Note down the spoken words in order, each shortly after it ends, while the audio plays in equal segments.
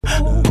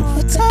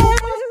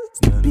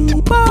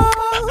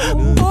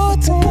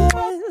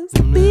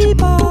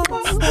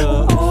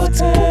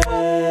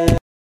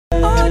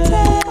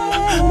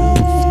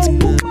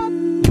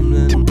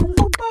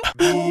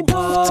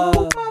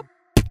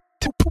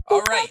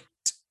All right.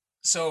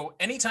 So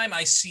anytime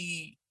I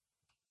see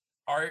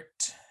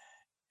art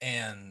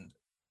and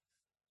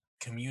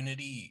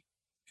community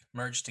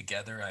merged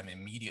together, I'm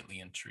immediately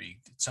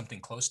intrigued. It's something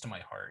close to my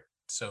heart.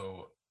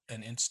 So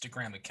an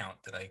Instagram account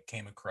that I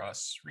came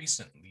across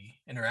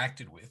recently,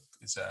 interacted with,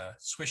 is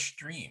Swish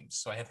Dreams.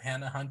 So I have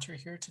Hannah Hunter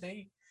here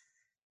today,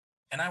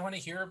 and I want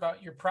to hear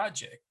about your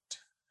project.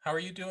 How are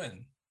you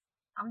doing?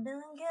 I'm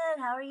doing good.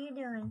 How are you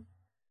doing?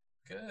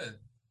 Good.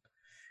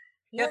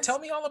 Yeah, tell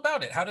Yes. me all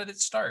about it. How did it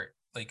start?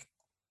 Like,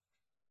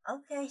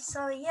 Okay.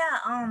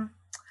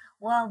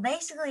 Well,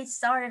 basically, it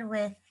started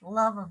with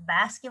love of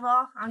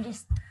basketball. I'm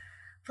just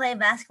play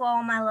basketball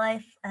all my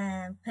life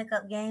and pick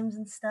up games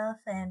and stuff.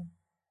 And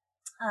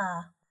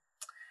uh,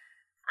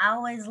 I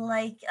always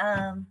like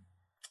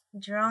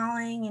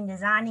drawing and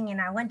designing. And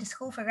I went to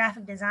school for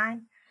graphic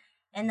design.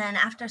 And then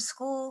after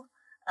school,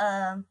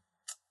 um,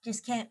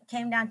 just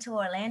came down to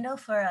Orlando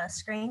for a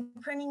screen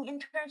printing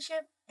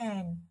internship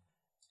and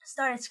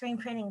started screen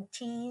printing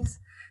tees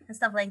and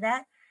stuff like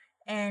that.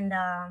 And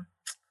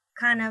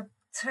kind of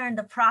turned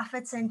the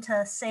profits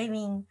into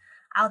saving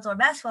outdoor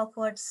basketball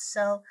courts.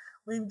 So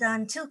we've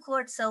done 2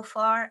 courts so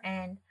far,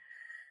 and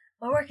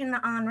we're working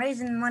on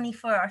raising money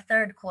for our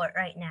third court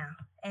right now.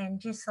 And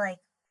just like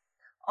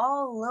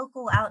all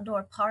local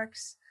outdoor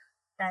parks,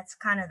 that's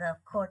kind of the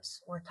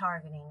courts we're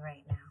targeting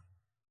right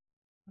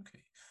now.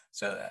 okay.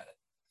 So,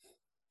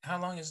 how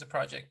long has the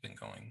project been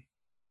going?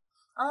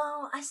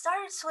 Oh, I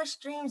started Switch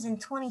Dreams in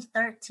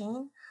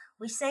 2013.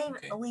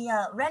 Okay. We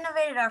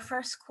renovated our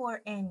first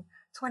court in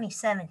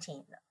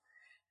 2017,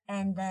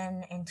 and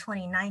then in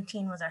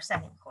 2019 was our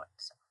second court.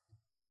 So.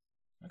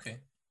 Okay.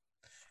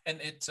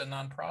 And it's a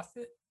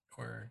nonprofit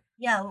or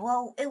Yeah,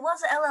 well, it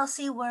was a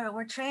LLC.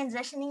 We're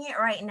transitioning it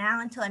right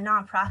now into a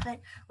nonprofit.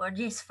 We're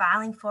just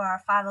filing for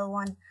our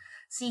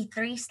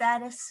 501c3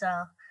 status,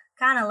 so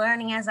kind of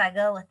learning as I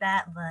go with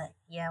that. But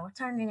yeah, we're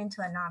turning it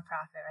into a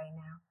nonprofit right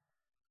now.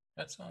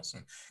 that's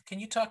awesome. Can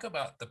you talk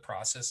about the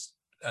process?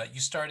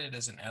 You started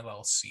as an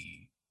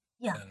LLC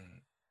Yeah,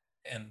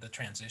 and the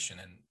transition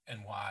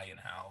and why and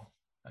how.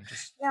 I'm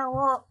just yeah.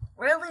 Well,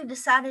 really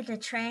decided to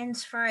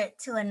transfer it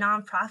to a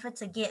nonprofit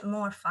to get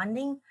more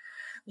funding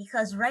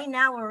because right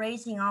now we're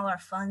raising all our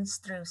funds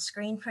through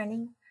screen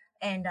printing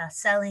and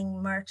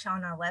selling merch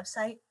on our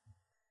website.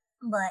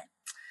 But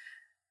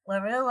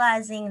we're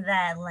realizing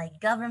that like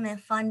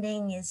government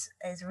funding is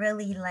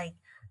really like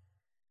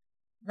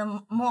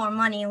more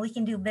money and we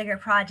can do bigger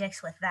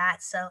projects with that.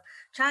 So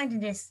trying to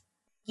just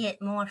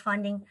get more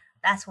funding,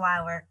 that's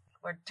why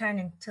we're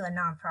turning to a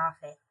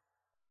nonprofit.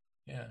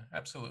 yeah,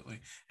 absolutely.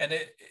 And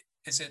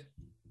is it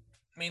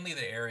mainly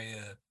the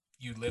area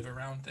you live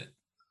around that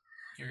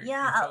you're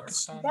Yeah,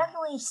 focused on?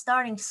 definitely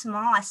starting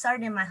small. I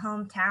started in my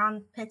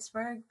hometown,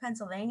 Pittsburgh,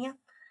 Pennsylvania.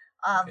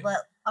 Okay. But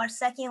our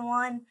second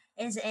one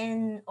is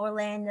in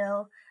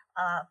Orlando,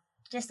 uh,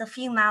 just a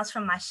few miles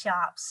from my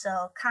shop.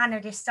 So kind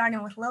of just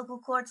starting with local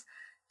courts,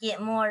 get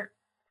more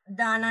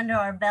done under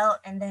our belt,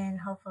 and then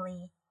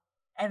hopefully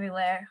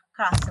everywhere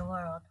across the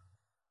world.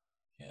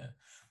 Yeah.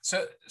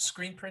 So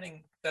screen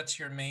printing, that's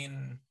your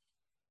main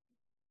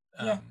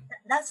Yeah, thing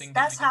that you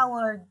that's do? how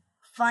we're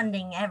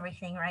funding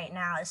everything right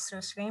now is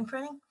through screen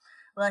printing.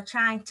 We're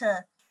trying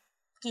to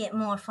get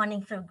more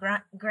funding through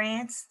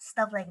grants,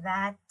 stuff like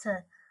that,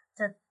 to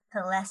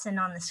to lessen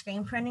on the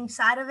screen printing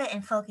side of it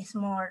and focus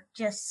more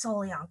just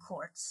solely on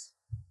courts.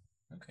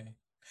 Okay.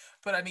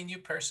 But I mean, you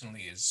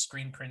personally, is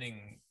screen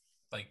printing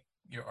like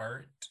your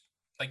art?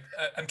 Like,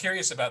 I'm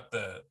curious about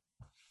the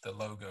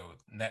logo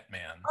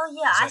Netman. Oh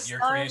yeah, Is I that your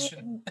started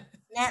creation?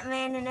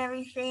 Netman and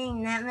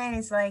everything. Netman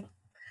is like,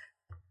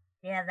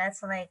 yeah,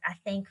 that's like I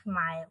think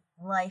my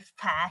life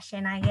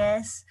passion, I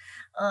guess.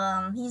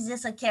 He's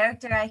just a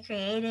character I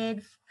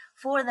created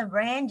for the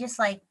brand, just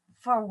like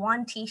for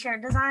one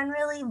T-shirt design,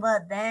 really.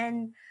 But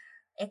then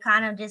it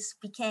kind of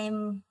just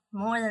became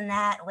more than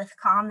that with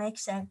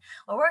comics, and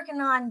we're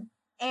working on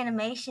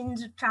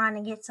animations, trying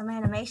to get some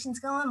animations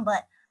going.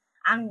 But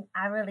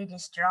I really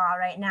just draw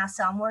right now,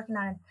 so I'm working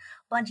on a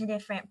bunch of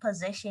different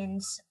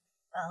positions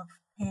of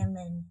him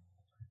and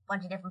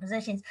bunch of different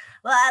positions.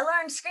 Well, I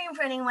learned screen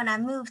printing when I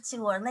moved to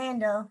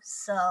Orlando,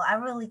 so I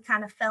really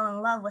kind of fell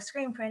in love with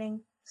screen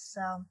printing.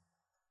 So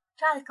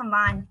try to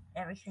combine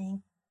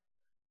everything.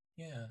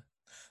 Yeah.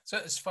 So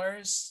as far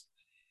as,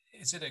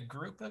 is it a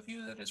group of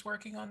you that is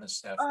working on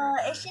this effort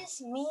It's or?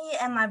 just me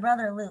and my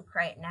brother Luke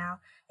right now,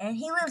 and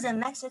he lives Okay. in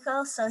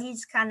Mexico, so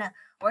he's kind of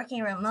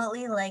working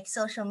remotely, like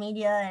social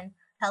media, and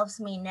helps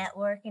me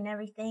network and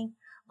everything.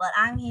 But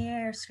I'm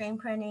here screen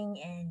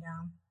printing, and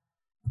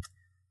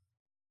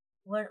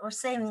we're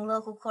saving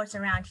local courts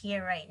around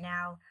here right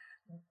now.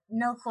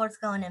 No courts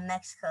going in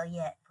Mexico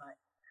yet, but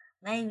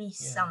maybe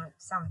Yeah.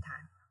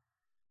 sometime.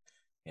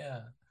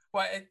 Yeah.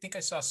 Well, I think I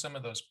saw some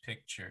of those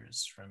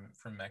pictures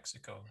from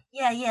Mexico.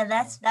 Yeah, yeah,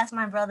 So, that's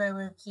my brother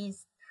Luke.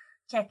 He's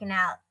checking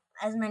out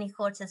as many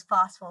courts as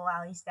possible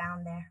while he's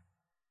down there.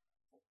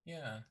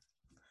 Yeah.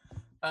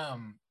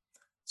 Um,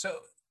 so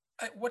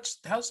what's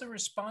how's the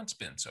response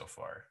been so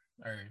far?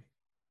 Or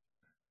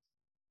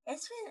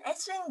It's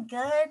been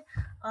good.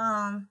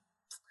 Um,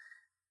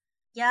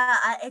 yeah,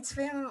 it's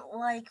been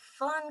like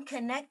fun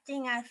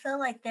connecting. I feel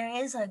like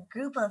there is a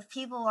group of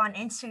people on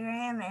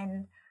Instagram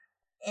and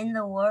in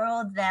the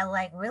world that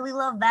like really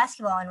love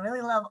basketball and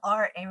really love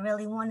art and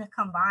really want to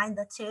combine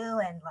the two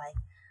and like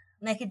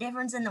make a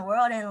difference in the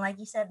world and like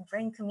you said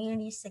bring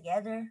communities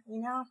together,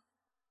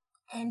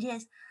 and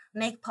just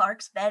make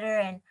parks better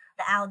and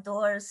the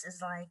outdoors is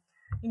like,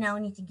 we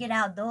need to get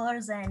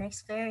outdoors and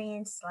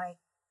experience like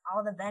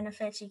all the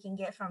benefits you can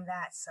get from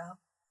that. So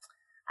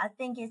I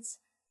think it's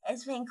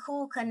been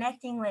cool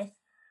connecting with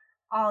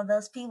all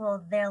those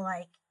people. They're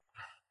like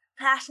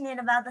passionate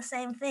about the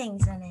same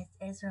things and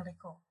it's really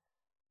cool.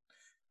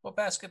 well,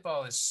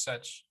 basketball is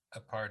such a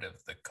part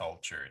of the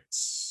culture. It's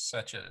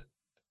such a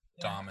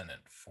Yeah.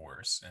 dominant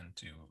force, and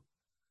to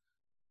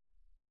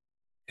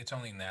it's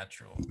only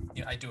natural.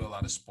 Yeah, I do a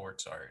lot of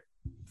sports art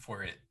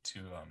for it to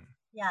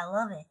Yeah, I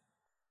love it.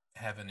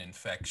 have an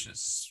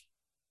infectious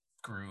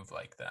groove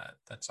like that.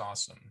 That's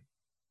awesome.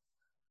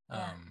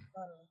 Yeah, Um,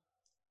 totally.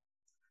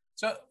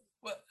 so,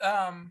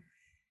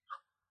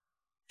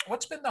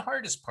 what's been the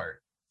hardest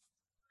part?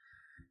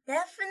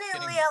 Definitely,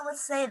 Getting I would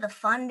say the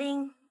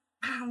funding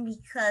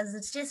because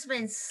it's just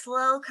been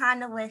slow,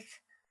 kind of with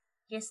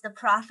just the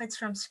profits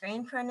from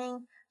screen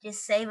printing,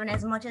 just saving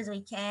as much as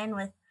we can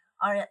with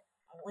our.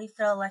 We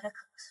throw like a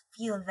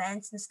few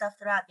events and stuff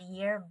throughout the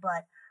year,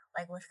 but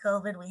like with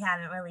COVID, we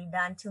haven't really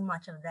done too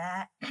much of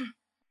that.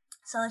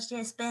 So it's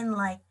just been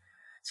like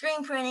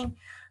screen printing.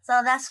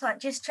 So that's what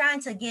just trying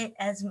to get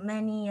as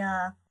many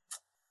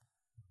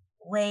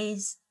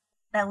ways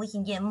that we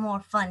can get more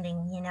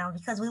funding,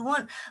 because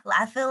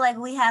I feel like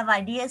we have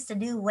ideas to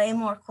do way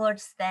more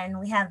courts than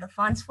we have the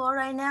funds for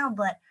right now,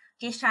 but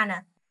just trying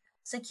to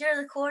secure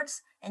the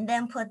courts and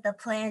then put the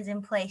plans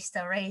in place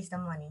to raise the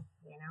money.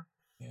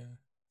 yeah.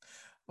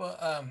 Well,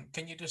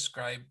 can you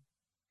describe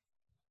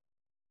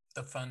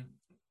the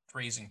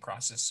fundraising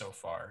process so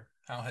far?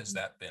 How has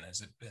that been?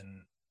 Has it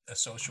been a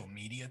social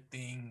media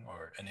thing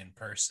or an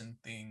in-person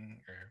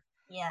thing or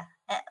Yeah,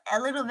 a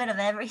little bit of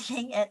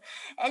everything.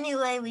 Any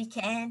way we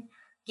can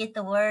get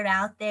the word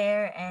out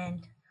there,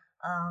 and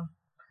um,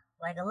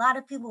 like a lot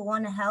of people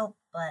want to help,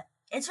 but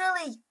it's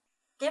really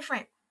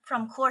different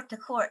from court to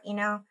court.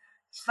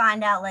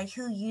 Find out like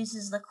who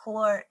uses the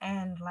court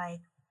and like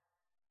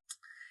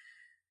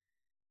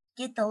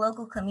get the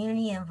local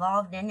community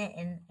involved in it,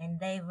 and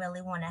they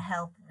really want to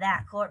help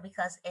that court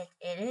because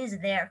it is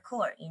their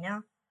court.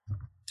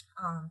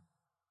 Um,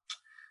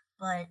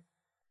 but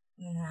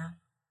yeah,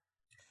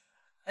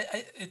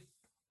 I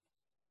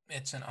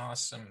it's an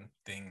awesome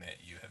thing that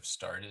you have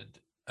started.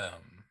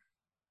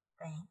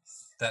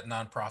 thanks. That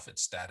nonprofit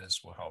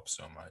status will help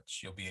so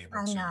much. You'll be able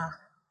I to know.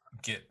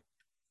 get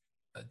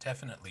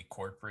definitely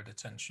corporate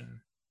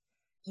attention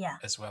Yeah,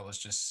 as well as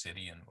just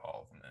city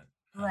involvement.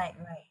 right,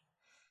 right.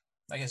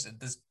 Like I said,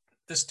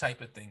 this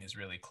type of thing is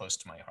really close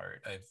to my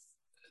heart. I've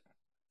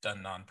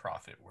done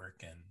nonprofit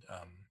work, and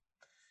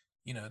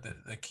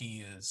the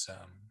key is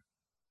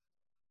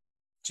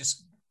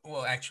just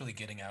well, actually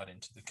getting out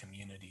into the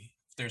community.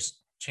 There's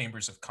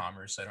chambers of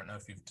commerce. I don't know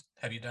if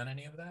have you done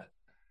any of that.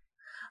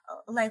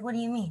 Like, what do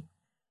you mean?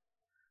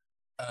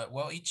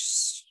 Well,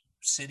 each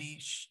city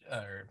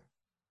or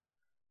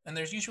and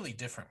there's usually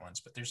different ones,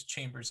 but there's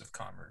chambers of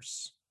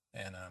commerce,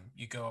 and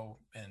you go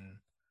and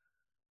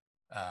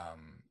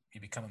you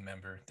become a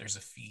member. There's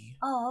a fee,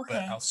 Oh, but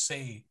okay. I'll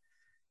say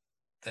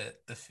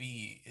that the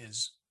fee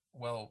is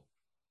well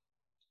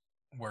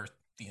worth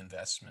the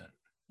investment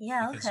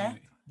Yeah, because okay.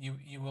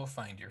 you will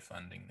find your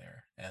funding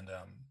there, and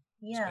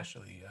Yeah.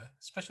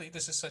 especially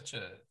this is such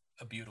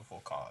a beautiful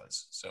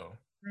cause. So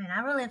Man,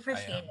 I really I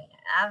appreciate it.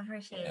 I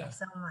appreciate yeah, it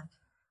so much.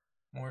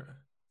 more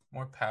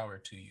more power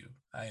to you.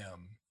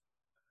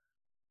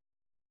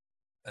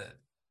 Uh,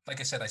 like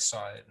I said, I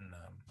saw it, and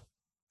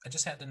I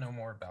just had to know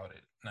more about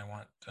it, and I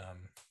want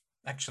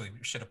actually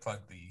we should have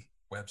plugged the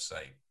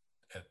website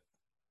at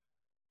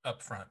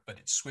up front, but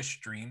it's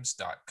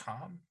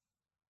swishdreams.com.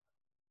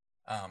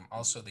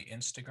 Also, the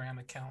Instagram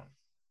account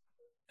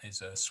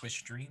is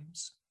Swish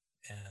Dreams,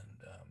 and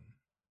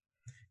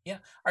yeah.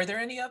 Are there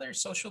any other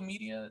social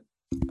media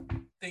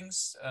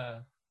things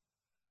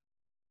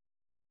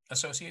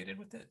associated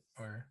with it,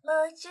 or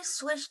Well, it's just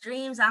Swish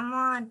Dreams. I'm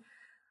on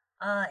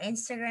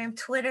Instagram,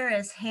 Twitter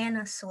is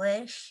Hannah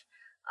Swish,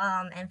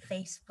 and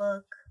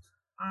Facebook.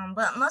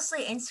 But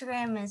mostly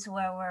Instagram is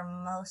where we're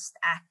most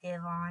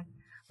active on.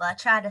 But I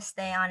try to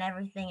stay on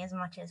everything as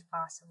much as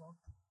possible.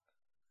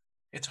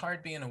 it's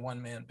hard being a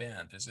one-man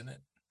band, isn't it?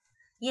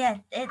 Yeah,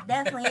 it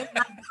definitely is.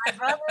 My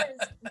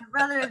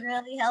brother is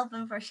really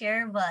helping for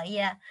sure. But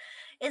yeah,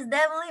 it's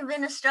definitely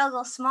been a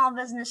struggle, small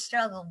business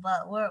struggle.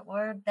 But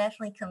we're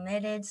definitely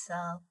committed,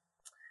 so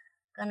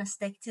gonna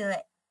stick to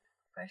it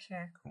for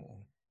sure.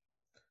 Cool,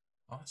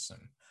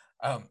 awesome.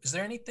 Is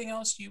there anything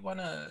else you want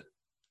to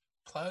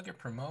plug or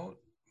promote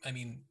I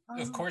mean,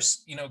 of Oh,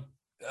 course,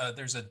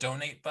 there's a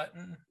donate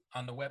button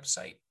on the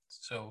website.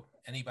 So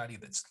anybody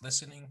that's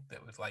listening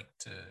that would like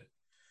to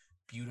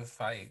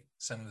beautify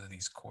some of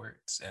these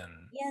courts and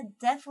yeah,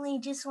 definitely.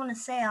 Just want to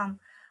say,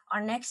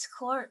 our next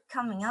court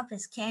coming up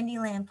is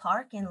Candyland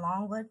Park in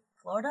Longwood,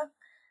 Florida.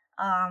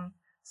 Um,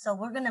 so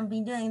we're gonna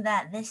be doing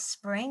that this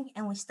spring,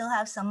 and we still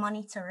have some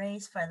money to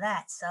raise for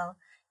that. So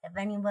if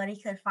anybody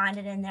could find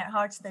it in their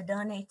hearts to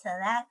donate to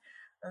that,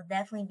 we'll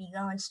definitely be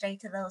going straight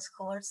to those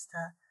courts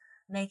to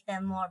make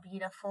them more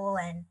beautiful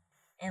and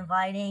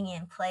inviting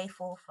and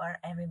playful for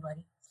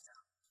everybody.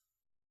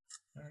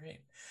 all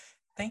right.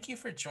 Thank you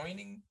for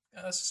joining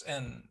us,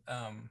 and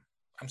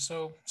I'm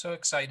so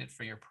excited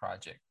for your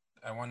project.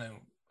 I want to,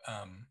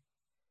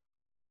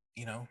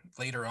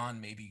 later on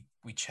maybe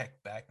we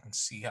check back and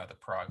see how the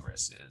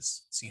progress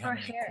is, see how For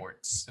many sure.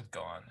 courts have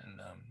gone, and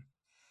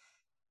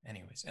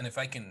anyways, and if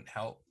I can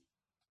help,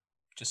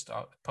 just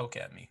poke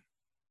at me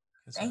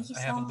because Thank you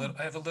I so have a much. little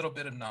I have a little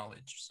bit of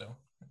knowledge. So,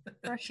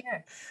 For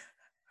sure.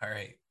 all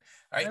right,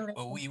 all right.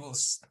 Really. Well,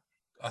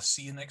 I'll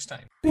see you next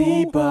time.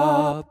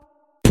 Bebop.